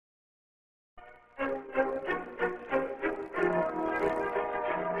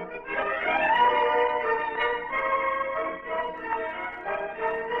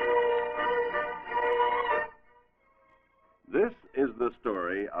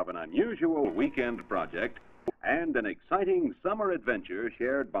story of an unusual weekend project and an exciting summer adventure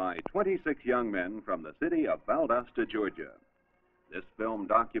shared by 26 young men from the city of Valdosta, Georgia. This film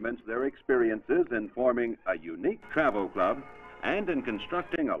documents their experiences in forming a unique travel club and in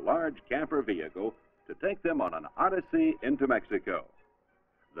constructing a large camper vehicle to take them on an odyssey into Mexico.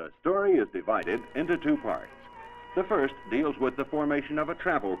 The story is divided into two parts. The first deals with the formation of a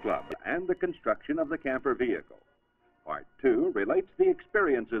travel club and the construction of the camper vehicle. Part 2 relates the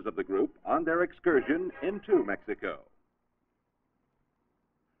experiences of the group on their excursion into Mexico.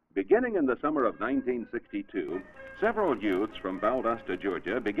 Beginning in the summer of 1962, several youths from Valdosta,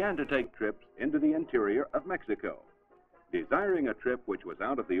 Georgia began to take trips into the interior of Mexico. Desiring a trip which was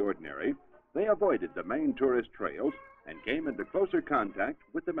out of the ordinary, they avoided the main tourist trails and came into closer contact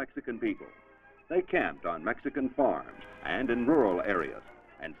with the Mexican people. They camped on Mexican farms and in rural areas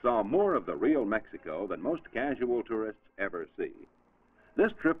and saw more of the real Mexico than most casual tourists ever see.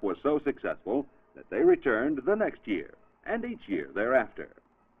 This trip was so successful that they returned the next year and each year thereafter.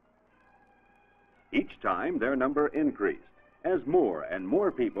 Each time their number increased as more and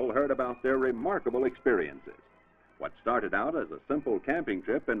more people heard about their remarkable experiences. What started out as a simple camping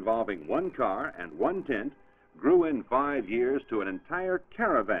trip involving one car and one tent grew in 5 years to an entire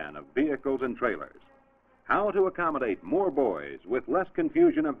caravan of vehicles and trailers. How to accommodate more boys with less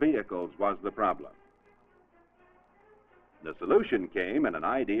confusion of vehicles was the problem. The solution came in an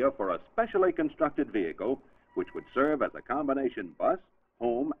idea for a specially constructed vehicle which would serve as a combination bus,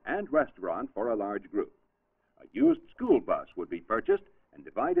 home, and restaurant for a large group. A used school bus would be purchased and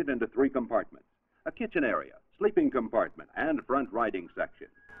divided into 3 compartments: a kitchen area, sleeping compartment, and front riding section.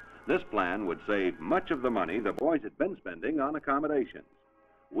 This plan would save much of the money the boys had been spending on accommodations.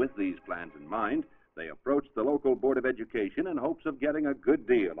 With these plans in mind, they approached the local Board of Education in hopes of getting a good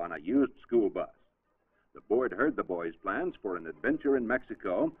deal on a used school bus. The board heard the boys' plans for an adventure in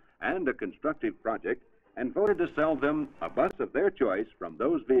Mexico and a constructive project and voted to sell them a bus of their choice from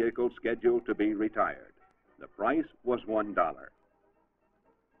those vehicles scheduled to be retired. The price was $1.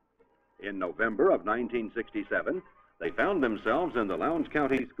 In November of 1967, they found themselves in the Lowndes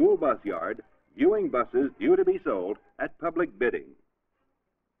County School Bus Yard viewing buses due to be sold at public bidding.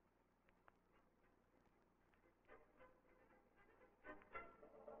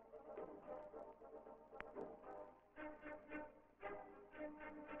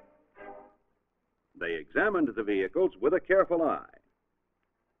 They examined the vehicles with a careful eye.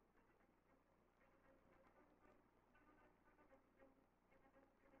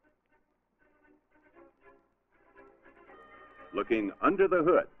 Looking under the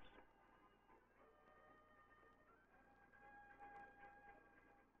hoods.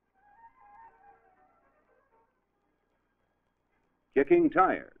 Kicking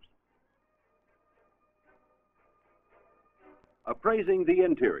tires. Appraising the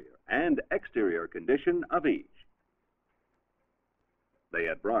interior and exterior condition of each. They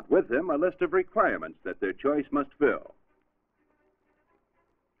had brought with them a list of requirements that their choice must fill.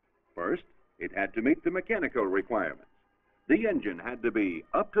 First, it had to meet the mechanical requirements. The engine had to be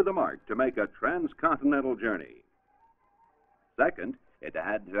up to the mark to make a transcontinental journey. Second, it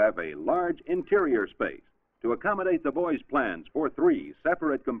had to have a large interior space to accommodate the boys' plans for 3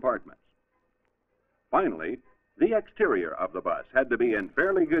 separate compartments. Finally, the exterior of the bus had to be in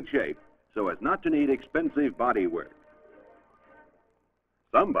fairly good shape so as not to need expensive body work.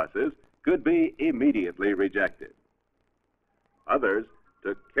 Some buses could be immediately rejected. Others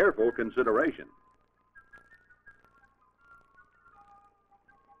took careful consideration.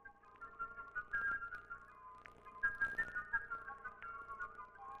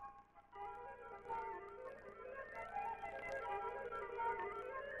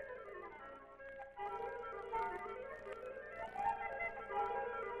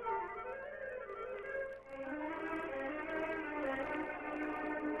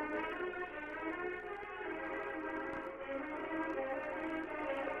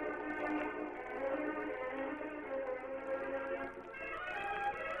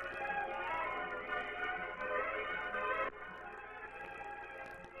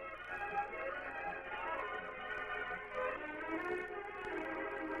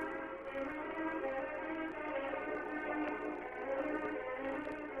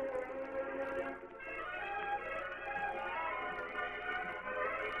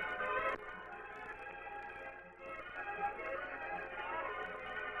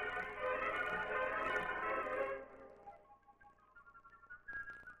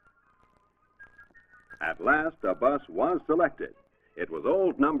 At last, a bus was selected. It was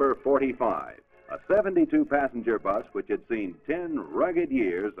old number 45, a 72-passenger bus which had seen 10 rugged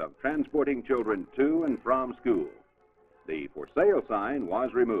years of transporting children to and from school. The for sale sign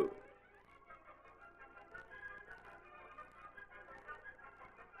was removed.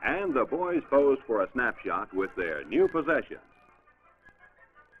 And the boys posed for a snapshot with their new possessions.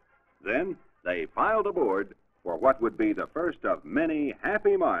 Then they piled aboard for what would be the first of many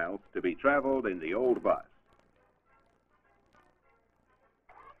happy miles to be traveled in the old bus.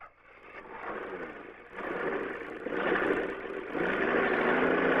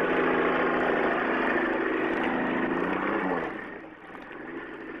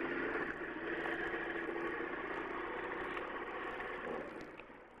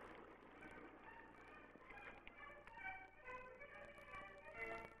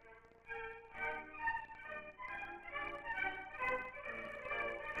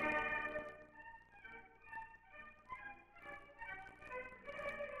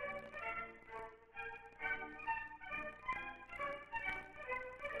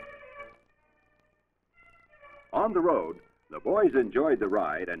 On the road, the boys enjoyed the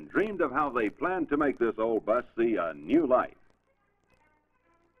ride and dreamed of how they planned to make this old bus see a new life.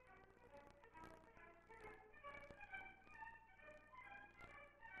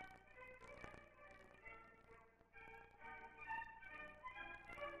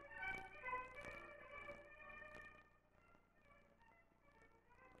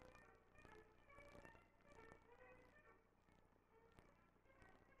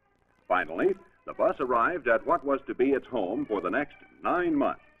 Finally, the bus arrived at what was to be its home for the next 9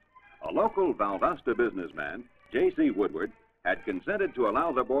 months. A local Valdosta businessman, J.C. Woodward, had consented to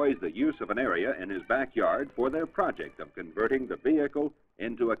allow the boys the use of an area in his backyard for their project of converting the vehicle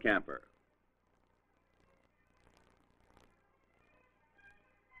into a camper.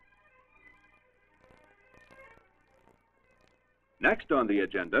 Next on the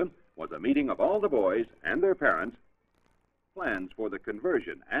agenda was a meeting of all the boys and their parents, plans for the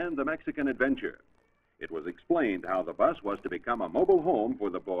conversion and the Mexican adventure. It was explained how the bus was to become a mobile home for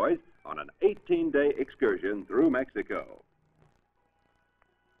the boys on an 18-day excursion through Mexico.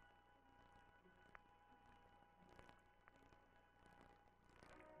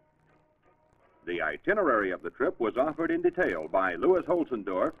 The itinerary of the trip was offered in detail by Louis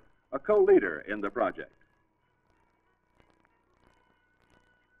Holtzendorff, a co-leader in the project.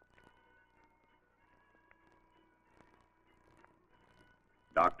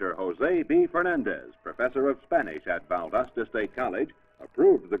 Dr. Jose B. Fernandez, professor of Spanish at Valdosta State College,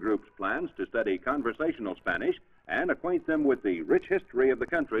 approved the group's plans to study conversational Spanish and acquaint them with the rich history of the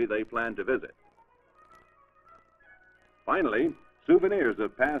country they planned to visit. Finally, souvenirs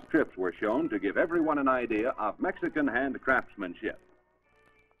of past trips were shown to give everyone an idea of Mexican hand craftsmanship.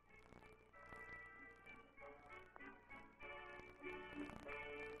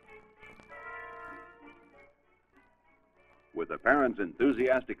 With the parents'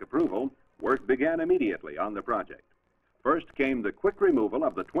 enthusiastic approval, work began immediately on the project. First came the quick removal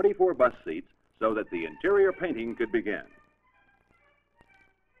of the 24 bus seats so that the interior painting could begin.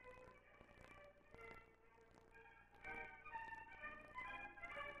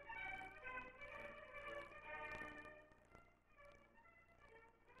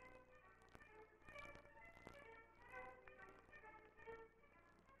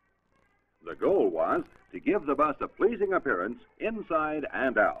 The goal was to give the bus a pleasing appearance inside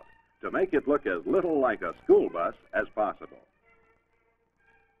and out, to make it look as little like a school bus as possible.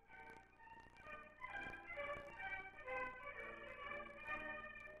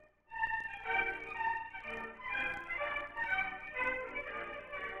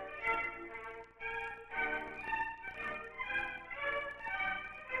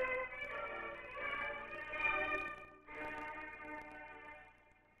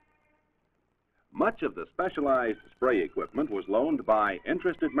 Much of the specialized spray equipment was loaned by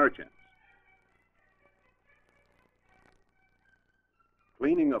interested merchants.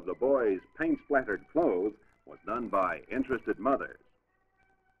 Cleaning of the boys' paint-splattered clothes was done by interested mothers.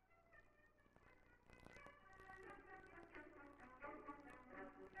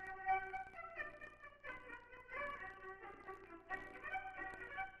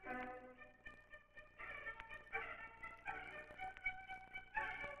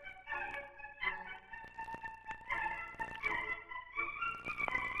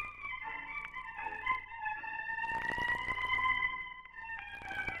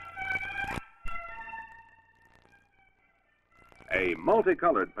 A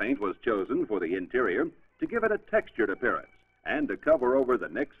multicolored paint was chosen for the interior to give it a textured appearance and to cover over the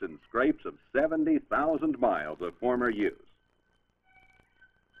nicks and scrapes of 70,000 miles of former use.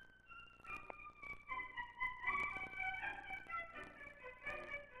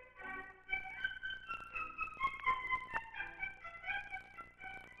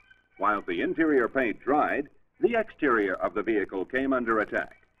 While the interior paint dried, the exterior of the vehicle came under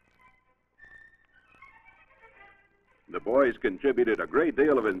attack. The boys contributed a great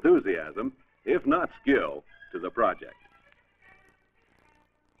deal of enthusiasm, if not skill, to the project.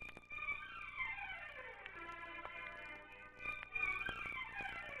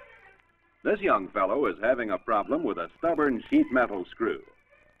 This young fellow is having a problem with a stubborn sheet metal screw.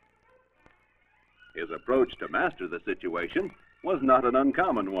 His approach to master the situation was not an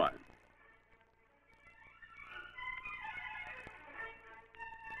uncommon one.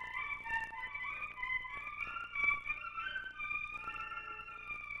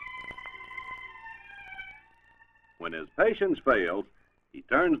 When his patience fails, he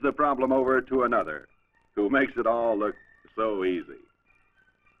turns the problem over to another, who makes it all look so easy.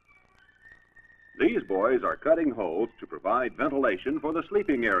 These boys are cutting holes to provide ventilation for the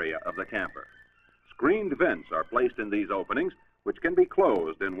sleeping area of the camper. Screened vents are placed in these openings, which can be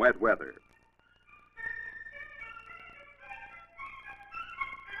closed in wet weather.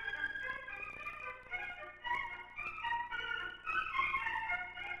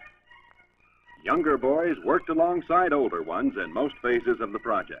 Younger boys worked alongside older ones in most phases of the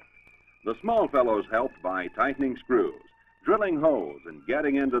project. The small fellows helped by tightening screws, drilling holes, and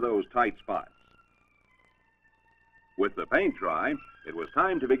getting into those tight spots. With the paint dry, it was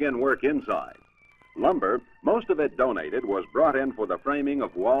time to begin work inside. Lumber, most of it donated, was brought in for the framing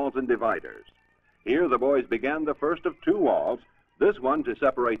of walls and dividers. Here the boys began the first of two walls, this one to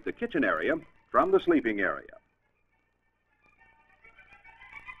separate the kitchen area from the sleeping area.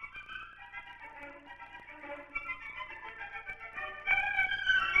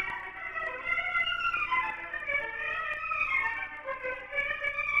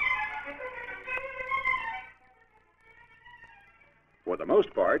 For the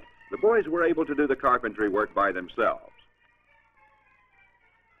most part, the boys were able to do the carpentry work by themselves.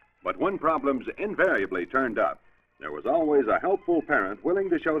 But when problems invariably turned up, there was always a helpful parent willing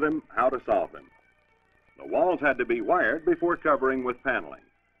to show them how to solve them. The walls had to be wired before covering with paneling.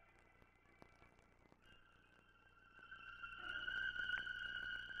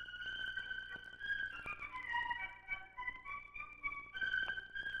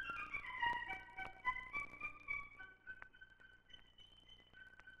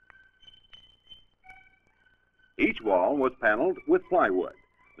 Each wall was paneled with plywood,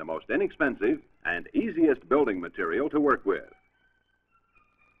 the most inexpensive and easiest building material to work with.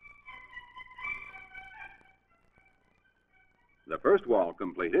 The first wall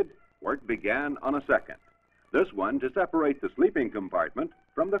completed, work began on a second, this one to separate the sleeping compartment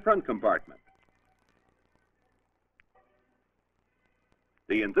from the front compartment.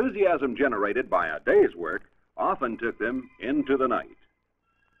 The enthusiasm generated by a day's work often took them into the night.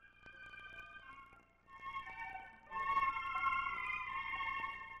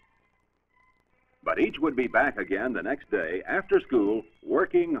 But each would be back again the next day after school,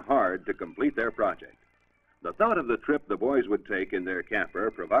 working hard to complete their project. The thought of the trip the boys would take in their camper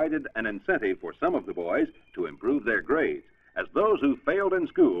provided an incentive for some of the boys to improve their grades, as those who failed in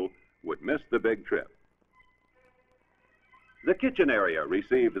school would miss the big trip. The kitchen area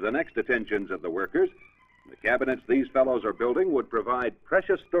received the next attentions of the workers. The cabinets these fellows are building would provide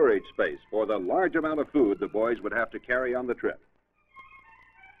precious storage space for the large amount of food the boys would have to carry on the trip.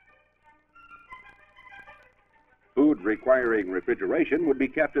 Food requiring refrigeration would be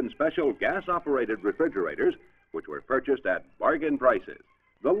kept in special gas-operated refrigerators, which were purchased at bargain prices.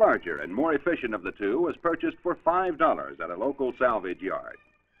 The larger and more efficient of the two was purchased for $5 at a local salvage yard.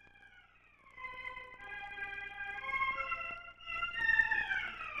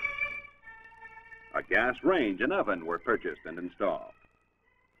 A gas range and oven were purchased and installed.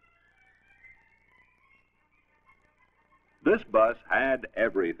 This bus had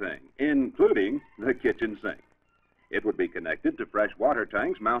everything, including the kitchen sink. It would be connected to fresh water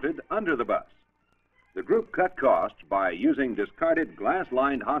tanks mounted under the bus. The group cut costs by using discarded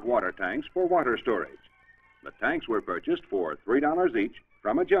glass-lined hot water tanks for water storage. The tanks were purchased for $3 each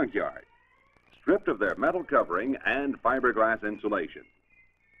from a junkyard, stripped of their metal covering and fiberglass insulation.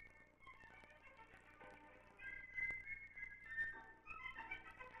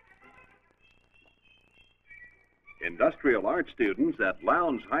 Industrial art students at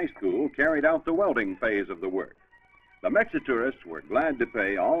Lowndes High School carried out the welding phase of the work. The Mexitourists were glad to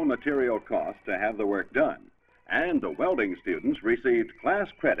pay all material costs to have the work done, and the welding students received class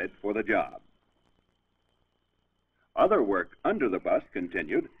credit for the job. Other work under the bus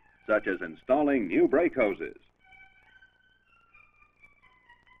continued, such as installing new brake hoses,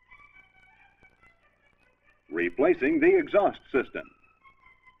 replacing the exhaust system,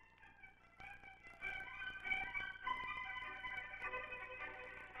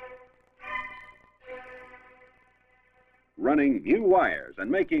 running new wires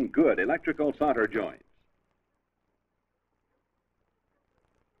and making good electrical solder joints.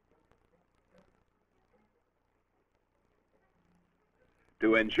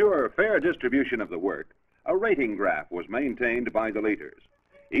 To ensure fair distribution of the work, a rating graph was maintained by the leaders.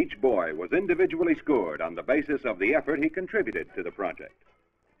 Each boy was individually scored on the basis of the effort he contributed to the project.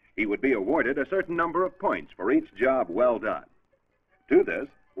 He would be awarded a certain number of points for each job well done. To this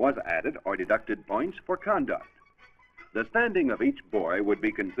was added or deducted points for conduct. The standing of each boy would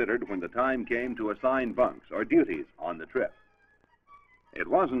be considered when the time came to assign bunks or duties on the trip. It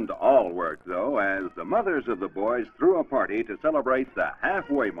wasn't all work, though, as the mothers of the boys threw a party to celebrate the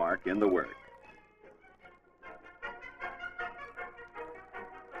halfway mark in the work.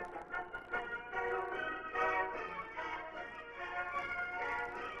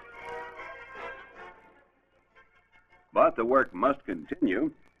 But the work must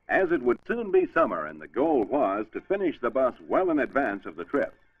continue, as it would soon be summer, and the goal was to finish the bus well in advance of the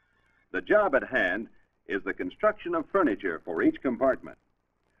trip. The job at hand is the construction of furniture for each compartment.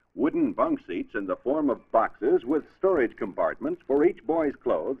 Wooden bunk seats in the form of boxes with storage compartments for each boy's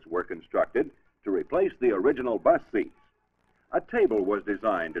clothes were constructed to replace the original bus seats. A table was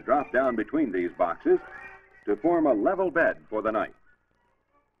designed to drop down between these boxes to form a level bed for the night.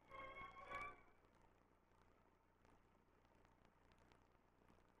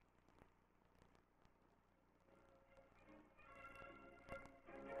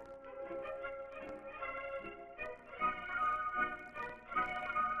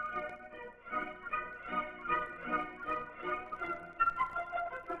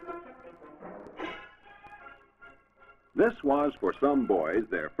 This was, for some boys,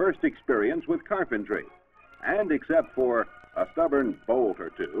 their first experience with carpentry, and except for a stubborn bolt or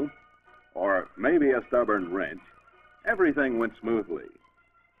two, or maybe a stubborn wrench, everything went smoothly.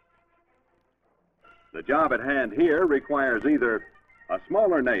 The job at hand here requires either a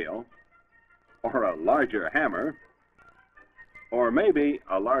smaller nail, or a larger hammer, or maybe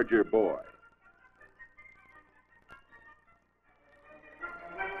a larger boy.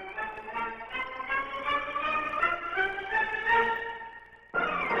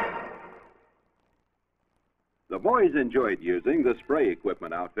 The boys enjoyed using the spray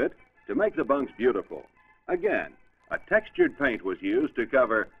equipment outfit to make the bunks beautiful. Again, a textured paint was used to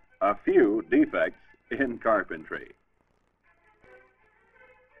cover a few defects in carpentry.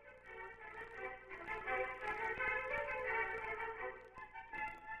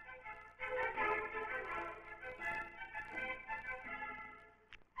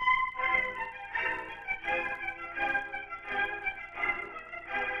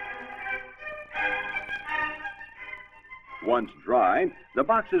 Once dry, the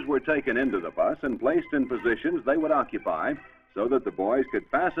boxes were taken into the bus and placed in positions they would occupy so that the boys could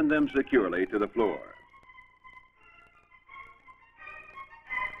fasten them securely to the floor.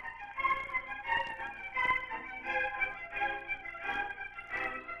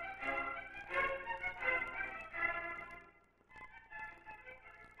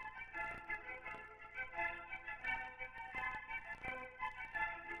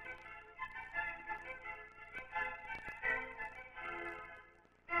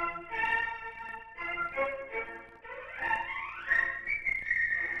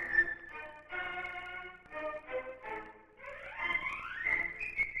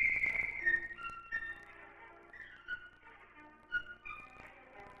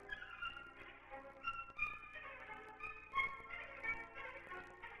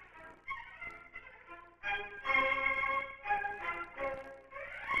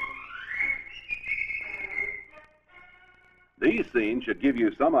 These scenes should give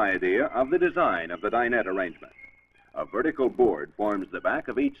you some idea of the design of the dinette arrangement. A vertical board forms the back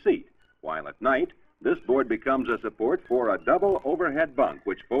of each seat, while at night, this board becomes a support for a double overhead bunk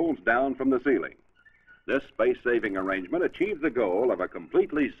which folds down from the ceiling. This space-saving arrangement achieves the goal of a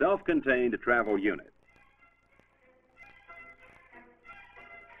completely self-contained travel unit.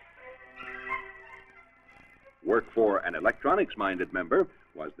 Work for an electronics-minded member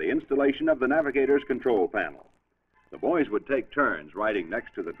was the installation of the navigator's control panel. The boys would take turns riding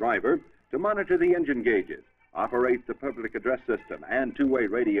next to the driver to monitor the engine gauges, operate the public address system, and two-way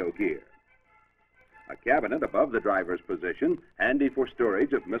radio gear. A cabinet above the driver's position, handy for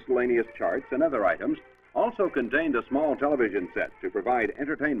storage of miscellaneous charts and other items, also contained a small television set to provide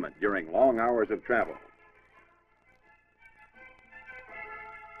entertainment during long hours of travel.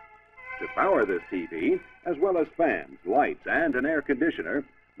 To power this TV, as well as fans, lights, and an air conditioner,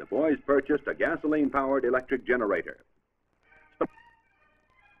 the boys purchased a gasoline-powered electric generator.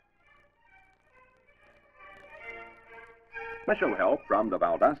 Special help from the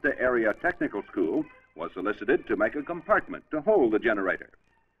Valdosta Area Technical School was solicited to make a compartment to hold the generator.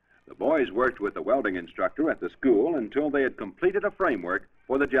 The boys worked with the welding instructor at the school until they had completed a framework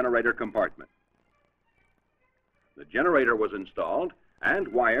for the generator compartment. The generator was installed and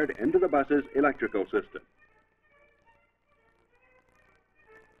wired into the bus's electrical system.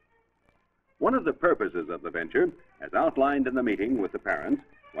 One of the purposes of the venture, as outlined in the meeting with the parents,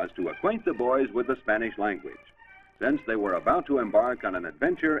 was to acquaint the boys with the Spanish language. Since they were about to embark on an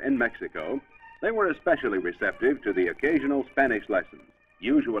adventure in Mexico, they were especially receptive to the occasional Spanish lessons,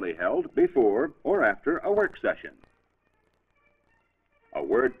 usually held before or after a work session. A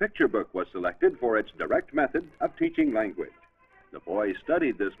word picture book was selected for its direct method of teaching language. The boys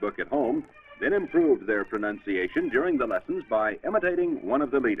studied this book at home, then improved their pronunciation during the lessons by imitating one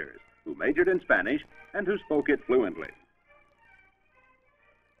of the leaders, who majored in Spanish and who spoke it fluently.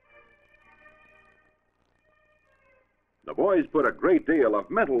 The boys put a great deal of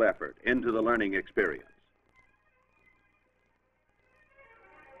mental effort into the learning experience.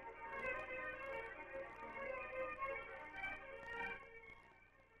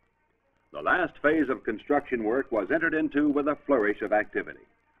 The last phase of construction work was entered into with a flourish of activity.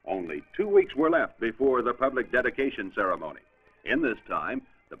 Only 2 weeks were left before the public dedication ceremony. In this time,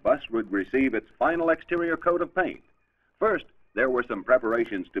 the bus would receive its final exterior coat of paint. First, there were some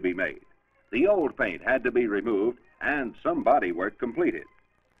preparations to be made. The old paint had to be removed and some body work completed.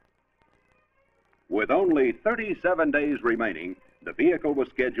 With only 37 days remaining, the vehicle was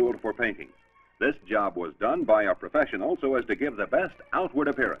scheduled for painting. This job was done by a professional so as to give the best outward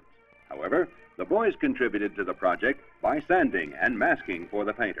appearance. However, the boys contributed to the project by sanding and masking for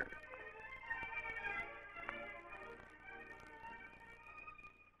the painter.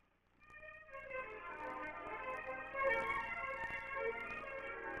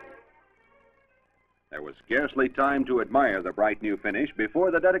 There was scarcely time to admire the bright new finish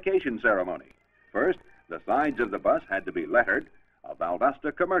before the dedication ceremony. First, the sides of the bus had to be lettered. A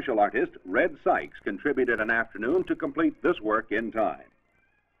Valdosta commercial artist, Red Sykes, contributed an afternoon to complete this work in time.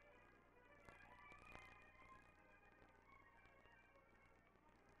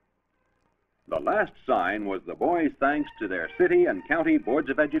 The last sign was the boys' thanks to their city and county boards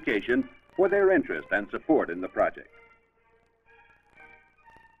of education for their interest and support in the project.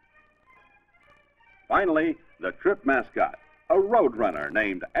 Finally, the trip mascot, a roadrunner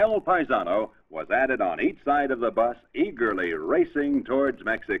named El Paisano, was added on each side of the bus, eagerly racing towards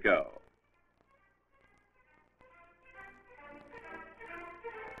Mexico.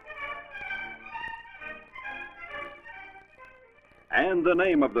 And the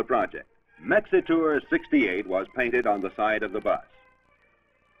name of the project, Mexitour 68, was painted on the side of the bus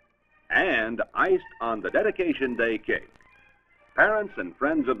and iced on the dedication day cake. Parents and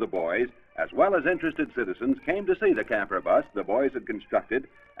friends of the boys, as well as interested citizens, came to see the camper bus the boys had constructed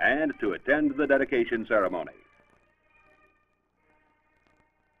and to attend the dedication ceremony.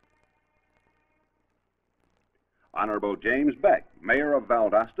 Honorable James Beck, Mayor of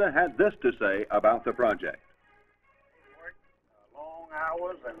Valdosta, had this to say about the project. They worked long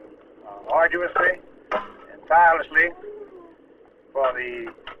hours and arduously and tirelessly for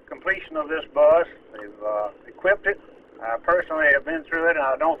the completion of this bus. They've equipped it. I personally have been through it, and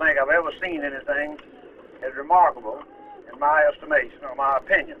I don't think I've ever seen anything as remarkable, in my estimation or my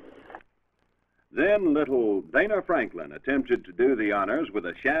opinion. Then little Dana Franklin attempted to do the honors with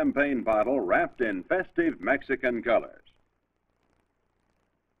a champagne bottle wrapped in festive Mexican colors.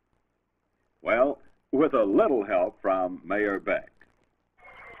 Well, with a little help from Mayor Beck.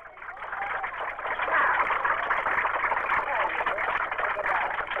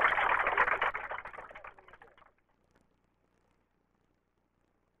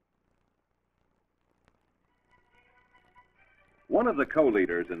 One of the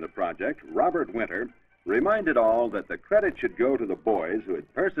co-leaders in the project, Robert Winter, reminded all that the credit should go to the boys who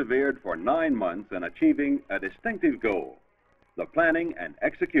had persevered for 9 months in achieving a distinctive goal, the planning and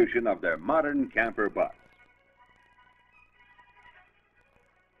execution of their modern camper bus.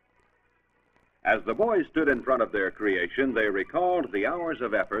 As the boys stood in front of their creation, they recalled the hours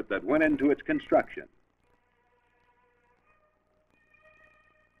of effort that went into its construction.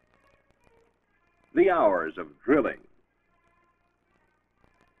 The hours of drilling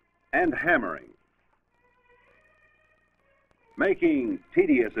and hammering, making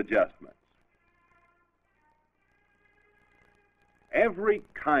tedious adjustments, every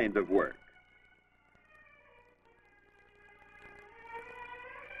kind of work.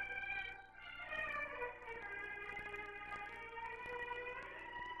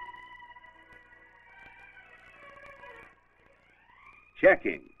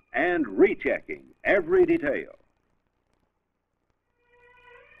 Checking and rechecking every detail.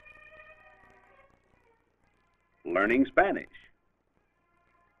 learning Spanish.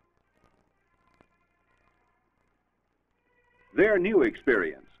 Their new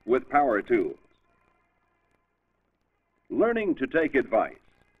experience with power tools. Learning to take advice.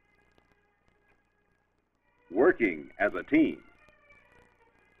 Working as a team.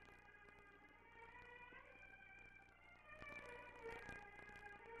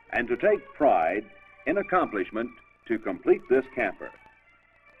 And to take pride in accomplishment to complete this camper,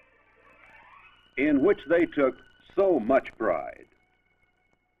 in which they took so much pride.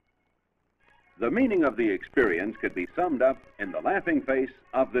 The meaning of the experience could be summed up in the laughing face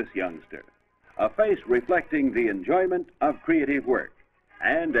of this youngster, a face reflecting the enjoyment of creative work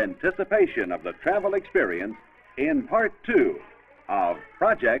and anticipation of the travel experience in Part 2 of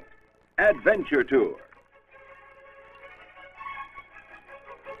Project Adventuretour.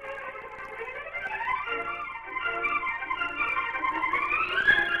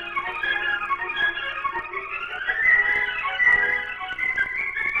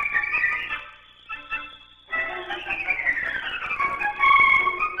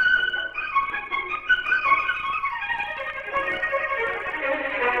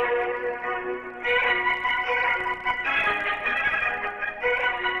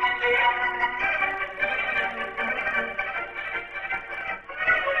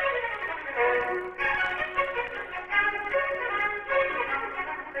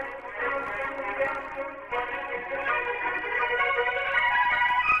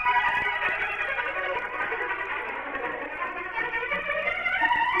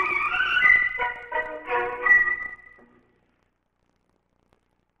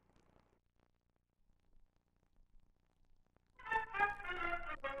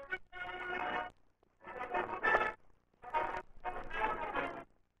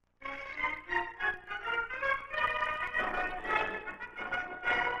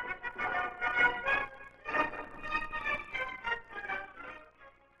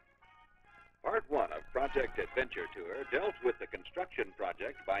 Part 1 of Project Adventuretour dealt with the construction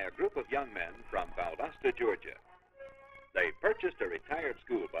project by a group of young men from Valdosta, Georgia. They purchased a retired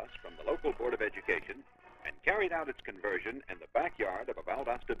school bus from the local Board of Education and carried out its conversion in the backyard of a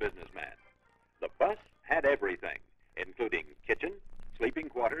Valdosta businessman. The bus had everything, including kitchen, sleeping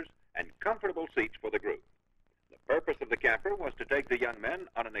quarters, and comfortable seats for the group. The purpose of the camper was to take the young men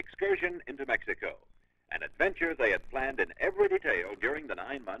on an excursion into Mexico, an adventure they had planned in every detail during the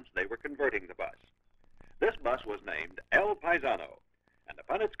 9 months they were converting the bus. This bus was named El Paisano, and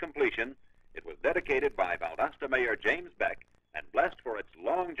upon its completion, it was dedicated by Valdosta Mayor James Beck and blessed for its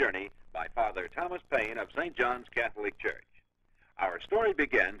long journey by Father Thomas Payne of St. John's Catholic Church. Our story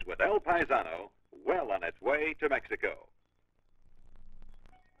begins with El Paisano well on its way to Mexico.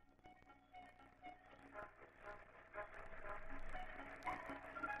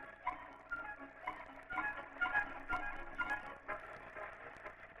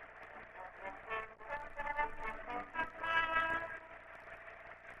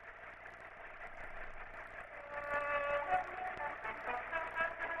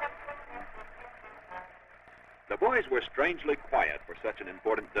 The boys were strangely quiet for such an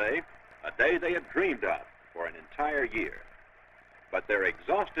important day, a day they had dreamed of for an entire year. But their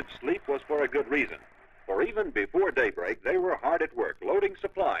exhausted sleep was for a good reason, for even before daybreak they were hard at work loading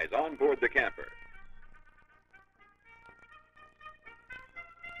supplies on board the camper.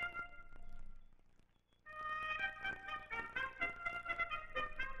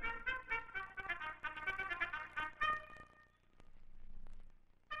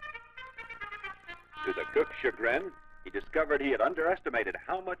 To the cook's chagrin, he discovered he had underestimated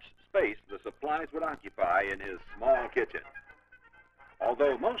how much space the supplies would occupy in his small kitchen.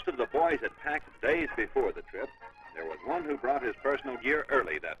 Although most of the boys had packed days before the trip, there was one who brought his personal gear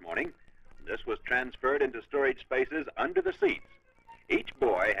early that morning. This was transferred into storage spaces under the seats. Each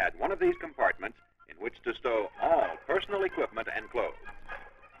boy had one of these compartments in which to stow all personal equipment and clothes.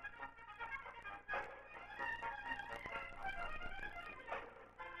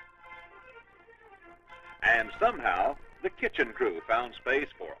 And somehow, the kitchen crew found space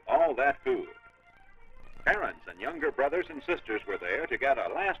for all that food. Parents and younger brothers and sisters were there to get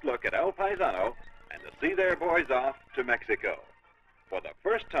a last look at El Paisano and to see their boys off to Mexico. For the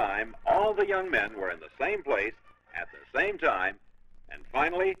first time, all the young men were in the same place at the same time, and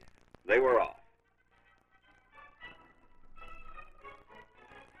finally, they were off.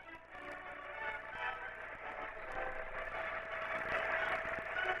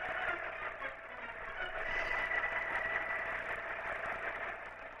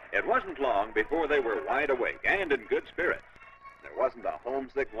 It wasn't long before they were wide awake and in good spirits. There wasn't a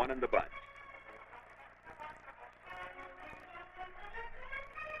homesick one in the bunch.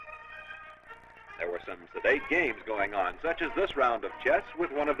 There were some sedate games going on, such as this round of chess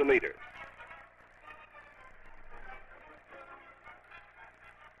with one of the leaders.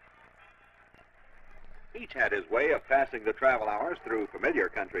 Each had his way of passing the travel hours through familiar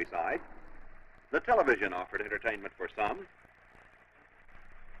countryside. The television offered entertainment for some.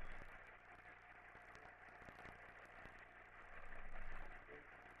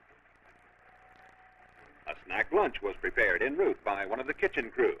 A snack lunch was prepared en route by one of the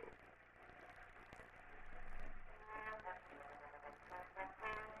kitchen crew.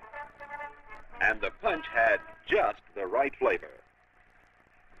 And the punch had just the right flavor.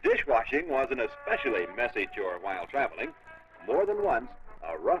 Dishwashing was an especially messy chore while traveling. More than once,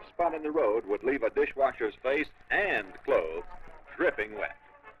 a rough spot in the road would leave a dishwasher's face and clothes dripping wet.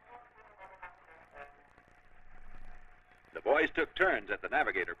 The boys took turns at the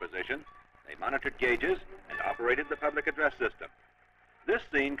navigator position. They monitored gauges and operated the public address system. This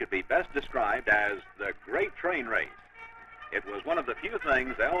scene could be best described as the Great Train Race. It was one of the few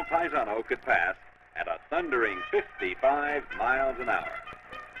things El Paisano could pass at a thundering 55 miles an hour.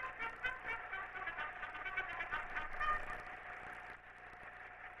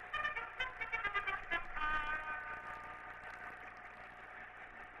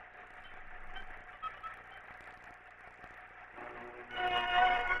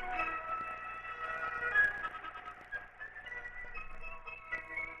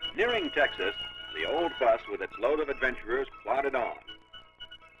 Nearing Texas, the old bus with its load of adventurers plodded on.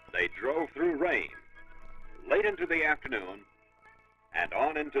 They drove through rain, late into the afternoon, and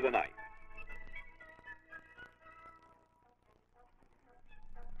on into the night.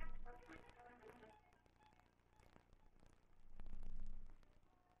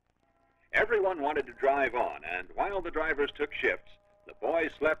 Everyone wanted to drive on, and while the drivers took shifts, the boys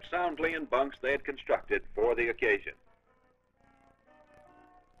slept soundly in bunks they had constructed for the occasion.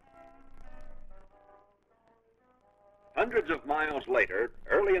 Hundreds of miles later,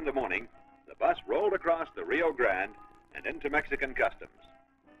 early in the morning, the bus rolled across the Rio Grande and into Mexican customs.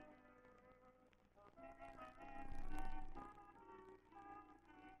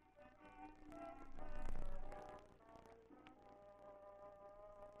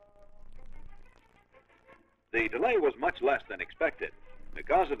 The delay was much less than expected.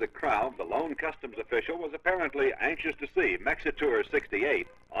 Because of the crowd, the lone customs official was apparently anxious to see Mexitour 68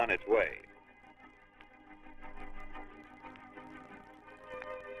 on its way.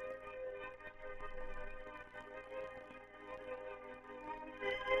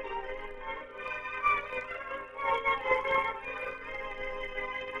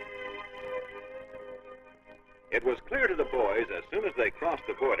 It was clear to the boys as soon as they crossed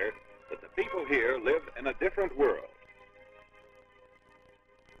the border that the people here lived in a different world.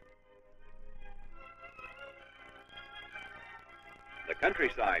 The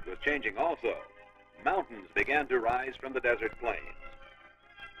countryside was changing also. Mountains began to rise from the desert plains.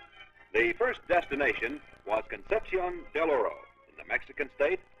 The first destination was Concepcion del Oro in the Mexican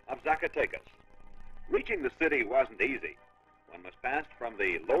state of Zacatecas. Reaching the city wasn't easy. One must pass from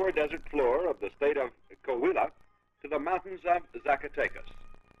the lower desert floor of the state of Coahuila to the mountains of Zacatecas.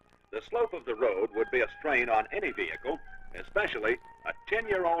 The slope of the road would be a strain on any vehicle, especially a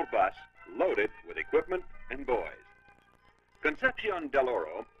 10-year-old bus loaded with equipment and boys. Concepcion del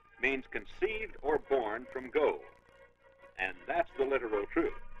Oro means conceived or born from gold, and that's the literal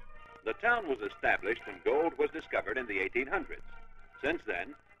truth. The town was established when gold was discovered in the 1800s. Since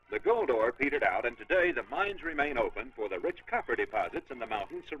then, the gold ore petered out, and today the mines remain open for the rich copper deposits in the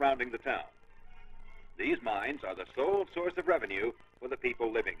mountains surrounding the town. These mines are the sole source of revenue for the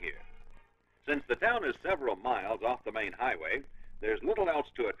people living here. Since the town is several miles off the main highway, there's little else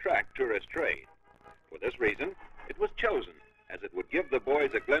to attract tourist trade. For this reason, it was chosen, as it would give the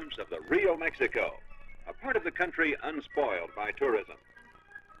boys a glimpse of the real Mexico, a part of the country unspoiled by tourism.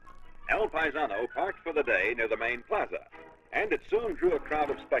 El Paisano parked for the day near the main plaza, and it soon drew a crowd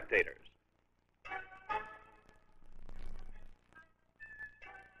of spectators.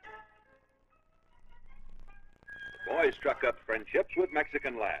 The boys struck up friendships with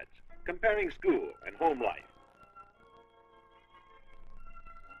Mexican lads, comparing school and home life.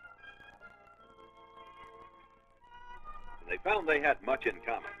 They found they had much in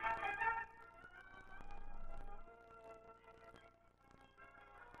common.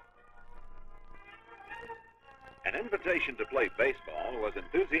 An invitation to play baseball was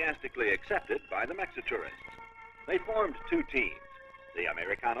enthusiastically accepted by the Mexitourists. They formed two teams, the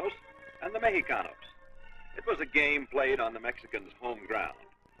Americanos and the Mexicanos. It was a game played on the Mexicans' home ground,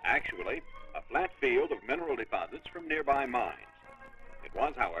 actually a flat field of mineral deposits from nearby mines. It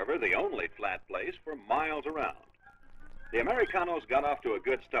was, however, the only flat place for miles around. The Americanos got off to a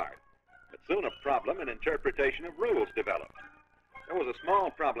good start. But soon a problem in interpretation of rules developed. There was a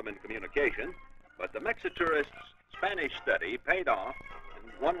small problem in communication, but the Mexitourist's Spanish study paid off,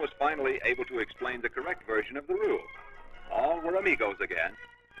 and one was finally able to explain the correct version of the rule. All were amigos again,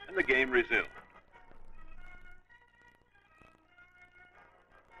 and the game resumed.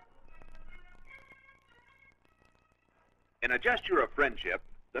 In a gesture of friendship,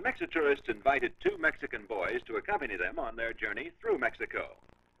 the Mexitourists invited two Mexican boys to accompany them on their journey through Mexico.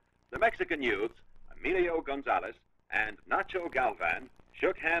 The Mexican youths, Emilio Gonzalez and Nacho Galvan,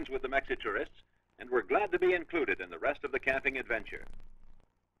 shook hands with the Mexitourists and were glad to be included in the rest of the camping adventure.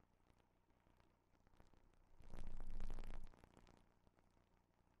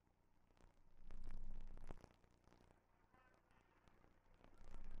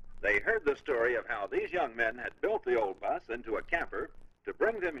 They heard the story of how these young men had built the old bus into a camper to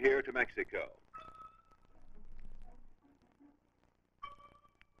bring them here to Mexico.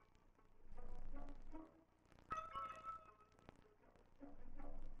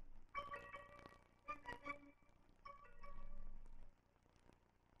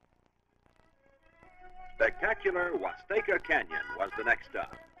 Spectacular Huasteca Canyon was the next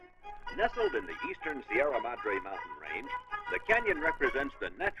stop. Nestled in the eastern Sierra Madre mountain range, the canyon represents the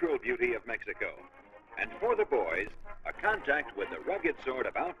natural beauty of Mexico, and for the boys, a contact with the rugged sort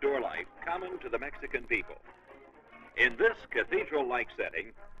of outdoor life common to the Mexican people. In this cathedral-like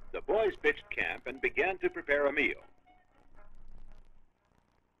setting, the boys pitched camp and began to prepare a meal.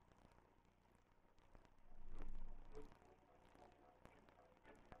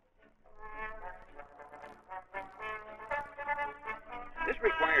 This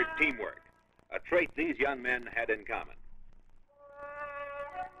required teamwork, a trait these young men had in common.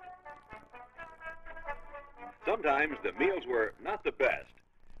 Sometimes the meals were not the best,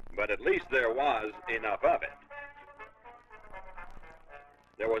 but at least there was enough of it.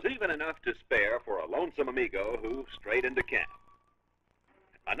 There was even enough to spare for a lonesome amigo who strayed into camp.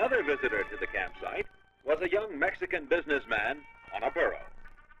 Another visitor to the campsite was a young Mexican businessman on a burro.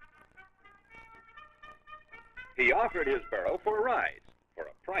 He offered his burro for rides, for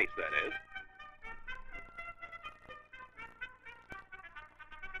a price, that is.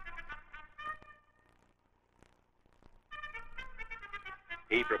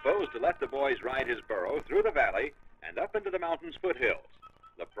 He proposed to let the boys ride his burro through the valley and up into the mountain's foothills.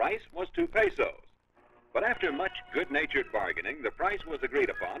 The price was 2 pesos. But after much good-natured bargaining, the price was agreed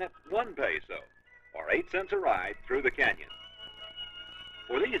upon at 1 peso, or 8 cents a ride through the canyon.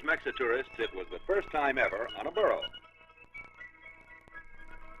 For these Mexitourists, it was the first time ever on a burro.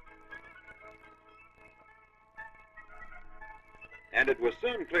 And it was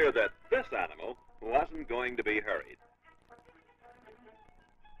soon clear that this animal wasn't going to be hurried.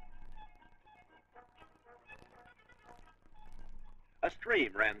 A stream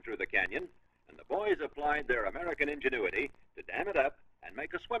ran through the canyon, and the boys applied their American ingenuity to dam it up and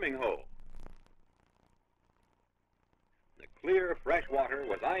make a swimming hole. The clear, fresh water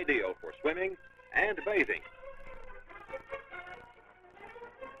was ideal for swimming and bathing,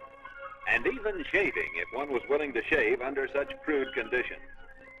 and even shaving if one was willing to shave under such crude conditions.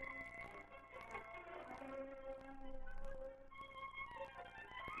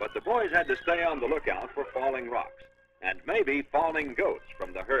 But the boys had to stay on the lookout for falling rocks, and maybe falling goats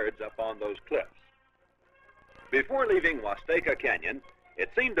from the herds up on those cliffs. Before leaving Huasteca Canyon,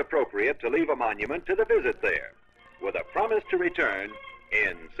 it seemed appropriate to leave a monument to the visit there, with a promise to return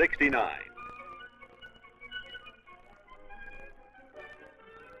in '69.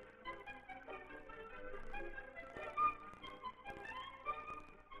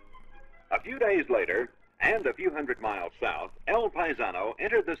 A few days later, and a few hundred miles south, El Paisano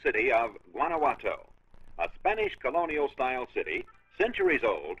entered the city of Guanajuato. A Spanish colonial-style city, centuries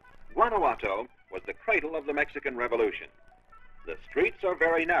old, Guanajuato was the cradle of the Mexican Revolution. The streets are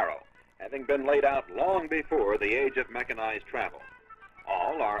very narrow, having been laid out long before the age of mechanized travel.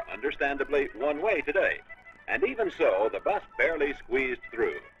 All are understandably one-way today, and even so, the bus barely squeezed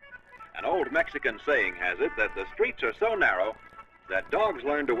through. An old Mexican saying has it that the streets are so narrow that dogs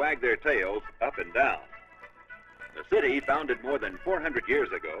learn to wag their tails up and down. The city, founded more than 400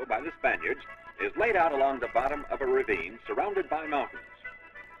 years ago by the Spaniards, is laid out along the bottom of a ravine surrounded by mountains.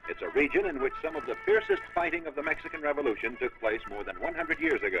 It's a region in which some of the fiercest fighting of the Mexican Revolution took place more than 100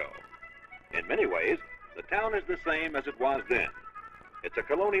 years ago. In many ways, the town is the same as it was then. It's a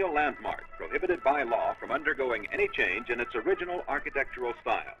colonial landmark prohibited by law from undergoing any change in its original architectural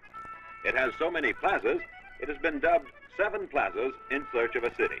style. It has so many plazas, it has been dubbed 7 plazas in search of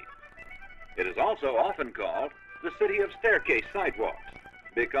a city. It is also often called the city of staircase sidewalks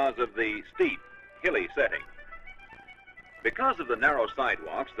because of the steep, hilly setting. Because of the narrow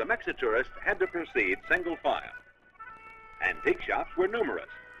sidewalks, the Mexitourists had to proceed single file. Antique shops were numerous,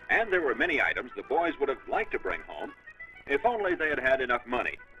 and there were many items the boys would have liked to bring home if only they had had enough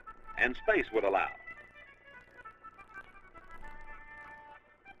money and space would allow.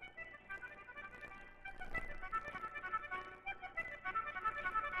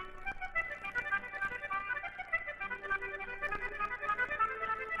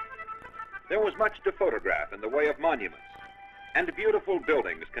 There was much to photograph in the way of monuments and beautiful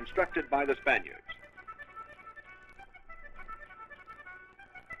buildings constructed by the Spaniards.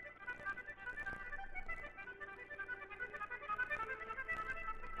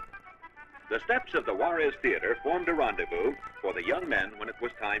 The steps of the Juarez Theater formed a rendezvous for the young men when it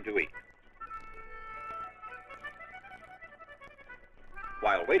was time to eat.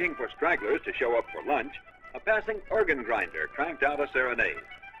 While waiting for stragglers to show up for lunch, a passing organ grinder cranked out a serenade.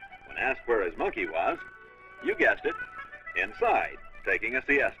 When asked where his monkey was, you guessed it, inside, taking a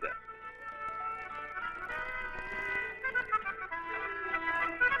siesta.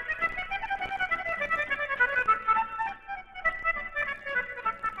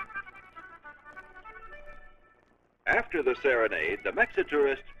 After the serenade, the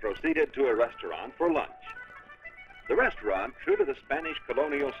Mexitourists proceeded to a restaurant for lunch. The restaurant, true to the Spanish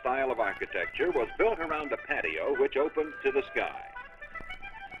colonial style of architecture, was built around a patio which opened to the sky.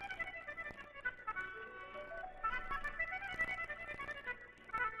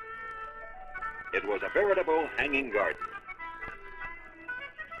 It was a veritable hanging garden.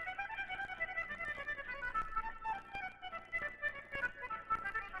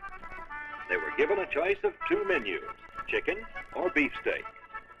 They were given a choice of two menus, chicken or beefsteak.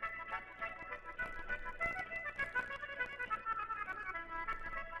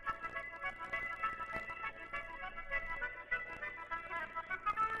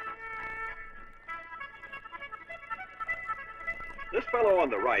 This fellow on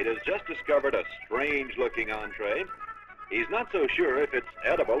the right has just discovered a strange-looking entree. He's not so sure if it's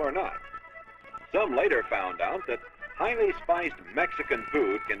edible or not. Some later found out that highly spiced Mexican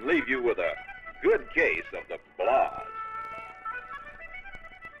food can leave you with a good case of the blahs.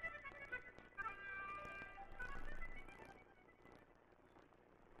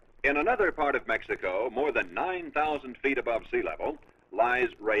 In another part of Mexico, more than 9,000 feet above sea level, lies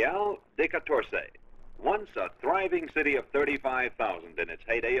Real de Catorce, once a thriving city of 35,000 in its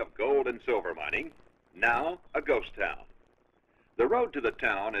heyday of gold and silver mining, now a ghost town. The road to the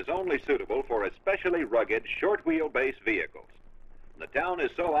town is only suitable for especially rugged, short-wheelbase vehicles. The town is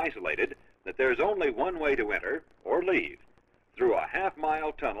so isolated that there's only one way to enter or leave, through a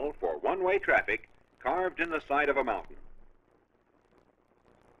half-mile tunnel for one-way traffic carved in the side of a mountain.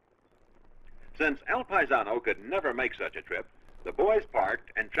 Since El Paisano could never make such a trip, the boys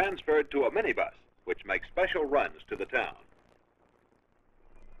parked and transferred to a minibus, which makes special runs to the town.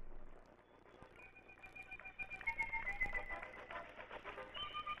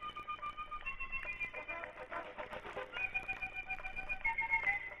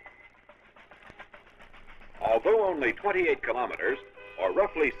 Although only 28 kilometers, or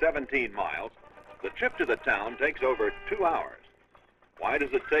roughly 17 miles, the trip to the town takes over 2 hours. Why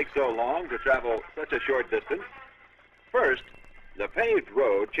does it take so long to travel such a short distance? First, the paved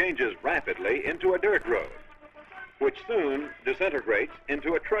road changes rapidly into a dirt road, which soon disintegrates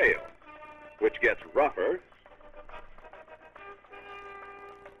into a trail, which gets rougher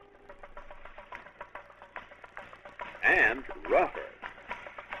and rougher.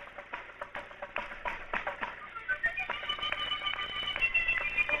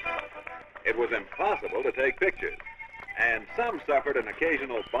 It was impossible to take pictures, and some suffered an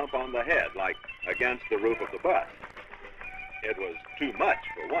occasional bump on the head, like against the roof of the bus. It was too much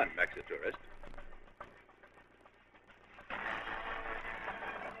for one Mexitourist.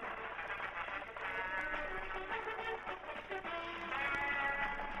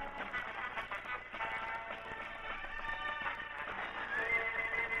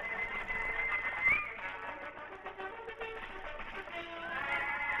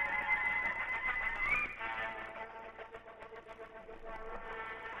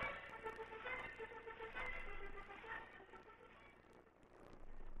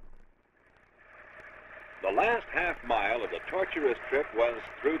 The last half mile of the tortuous trip was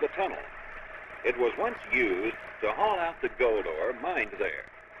through the tunnel. It was once used to haul out the gold ore mined there.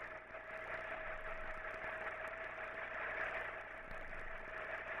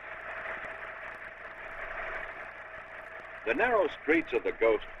 The narrow streets of the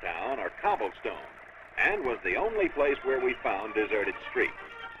ghost town are cobblestone, and was the only place where we found deserted streets.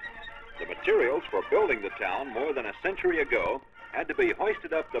 The materials for building the town more than a century ago had to be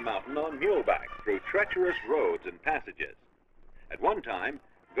hoisted up the mountain on muleback through treacherous roads and passages. At one time,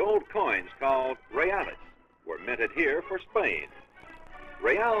 gold coins called reales were minted here for Spain.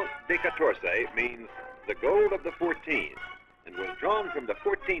 Real de Catorce means the gold of the 14, and was drawn from the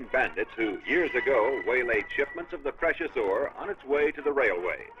 14 bandits who years ago waylaid shipments of the precious ore on its way to the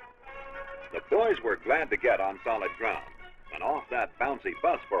railway. The boys were glad to get on solid ground and off that bouncy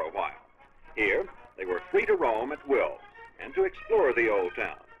bus for a while. Here, they were free to roam at will and to explore the old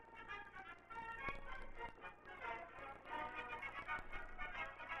town.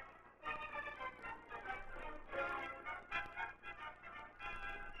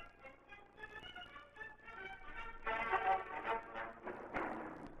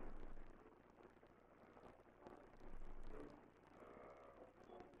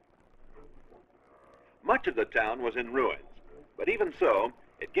 Much of the town was in ruins, but even so,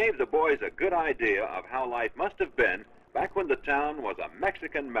 it gave the boys a good idea of how life must have been back when the town was a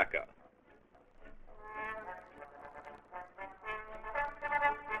Mexican Mecca.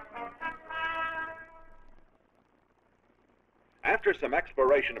 After some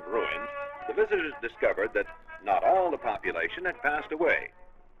exploration of ruins, the visitors discovered that not all the population had passed away.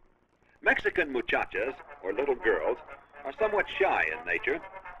 Mexican muchachas, or little girls, are somewhat shy in nature,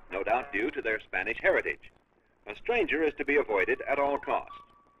 no doubt due to their Spanish heritage. A stranger is to be avoided at all costs.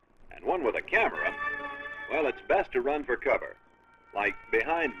 And one with a camera, well, it's best to run for cover, like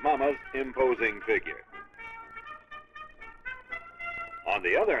behind Mama's imposing figure. On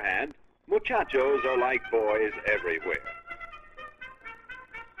the other hand, muchachos are like boys everywhere.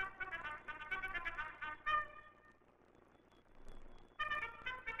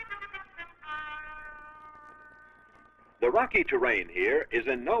 The rocky terrain here is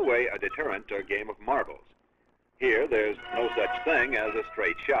in no way a deterrent to a game of marbles. Here, there's no such thing as a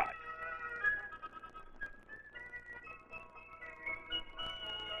straight shot.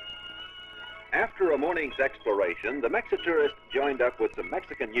 After a morning's exploration, the Mexitourists joined up with some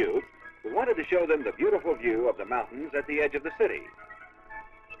Mexican youth who wanted to show them the beautiful view of the mountains at the edge of the city.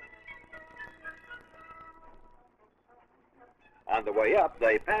 On the way up,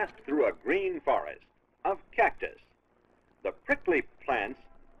 they passed through a green forest of cactus. The prickly plants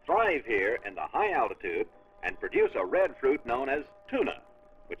thrive here in the high altitude and produce a red fruit known as tuna,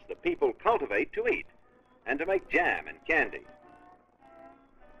 which the people cultivate to eat and to make jam and candy.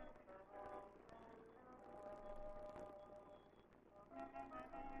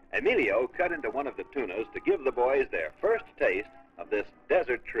 Emilio cut into one of the tunas to give the boys their first taste of this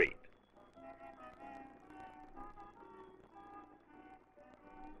desert treat.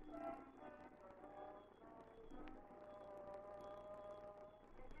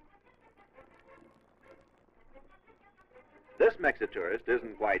 This Mexitourist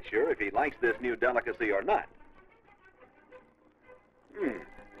isn't quite sure if he likes this new delicacy or not.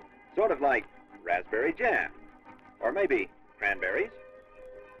 Sort of like raspberry jam, or maybe cranberries.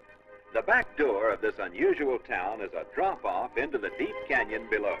 The back door of this unusual town is a drop-off into the deep canyon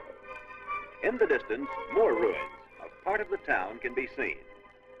below. In the distance, more ruins of part of the town can be seen,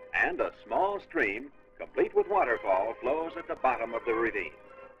 and a small stream, complete with waterfall, flows at the bottom of the ravine.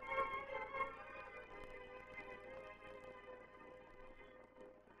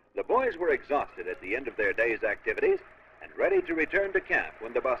 The boys were exhausted at the end of their day's activities and ready to return to camp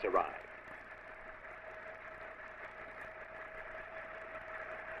when the bus arrived.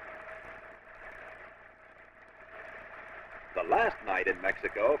 The last night in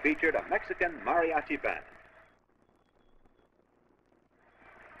Mexico featured a Mexican mariachi band.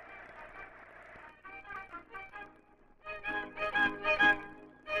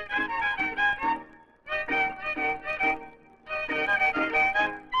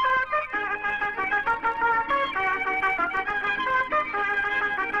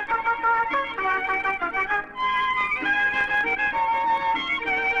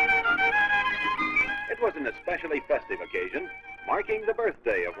 It was an especially festive occasion, marking the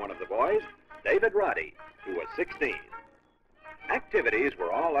birthday of one of the boys, David Roddy, who was 16. Activities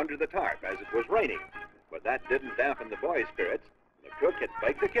were all under the tarp as it was raining, but that didn't dampen the boys' spirits. The cook had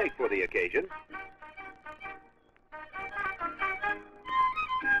baked a cake for the occasion.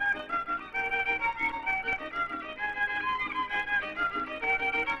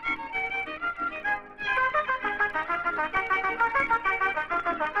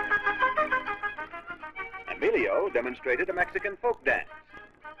 Emilio demonstrated a Mexican folk dance.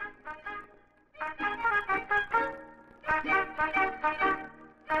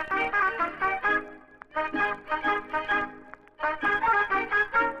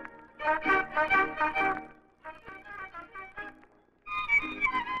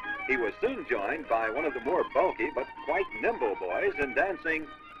 He was soon joined by one of the more bulky but quite nimble boys in dancing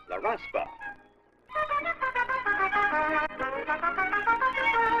La Raspa.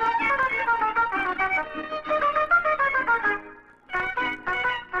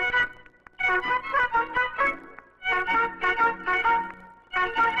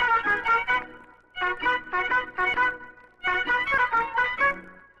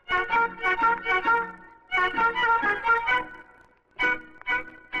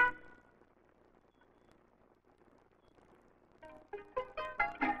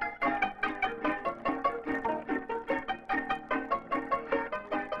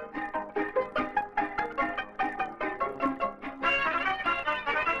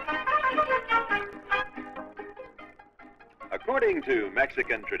 According to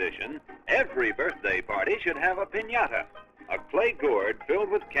Mexican tradition, every birthday party should have a piñata, a clay gourd filled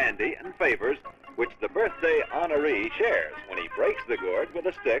with candy and favors, which the birthday honoree shares when he breaks the gourd with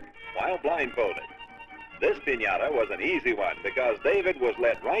a stick while blindfolded. This piñata was an easy one because David was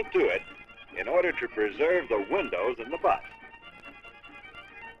led right to it in order to preserve the windows in the bus.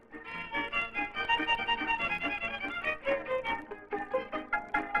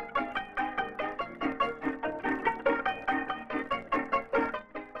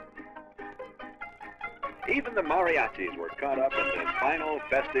 Even the mariachis were caught up in this final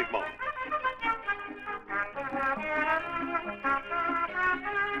festive moment.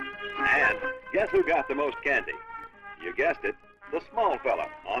 And guess who got the most candy? You guessed it, the small fella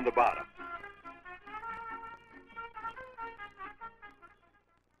on the bottom.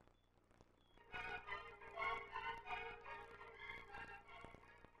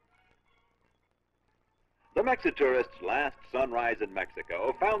 The Mexitourists' last sunrise in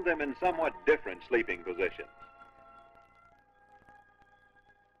Mexico found them in somewhat different sleeping positions.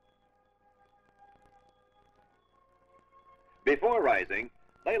 Before rising,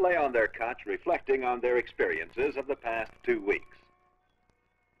 they lay on their cots reflecting on their experiences of the past 2 weeks.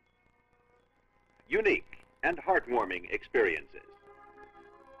 Unique and heartwarming experiences.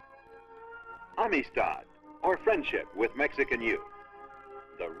 Amistad, or friendship with Mexican youth.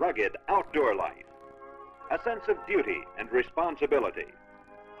 The rugged outdoor life. A sense of duty and responsibility.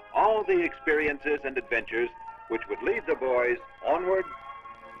 All the experiences and adventures which would lead the boys onward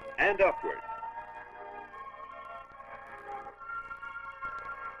and upward.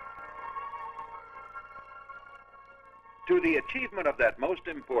 To the achievement of that most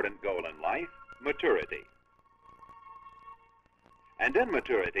important goal in life, maturity. And in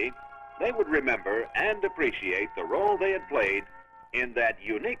maturity, they would remember and appreciate the role they had played in that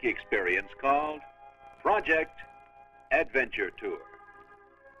unique experience called Project Adventuretour.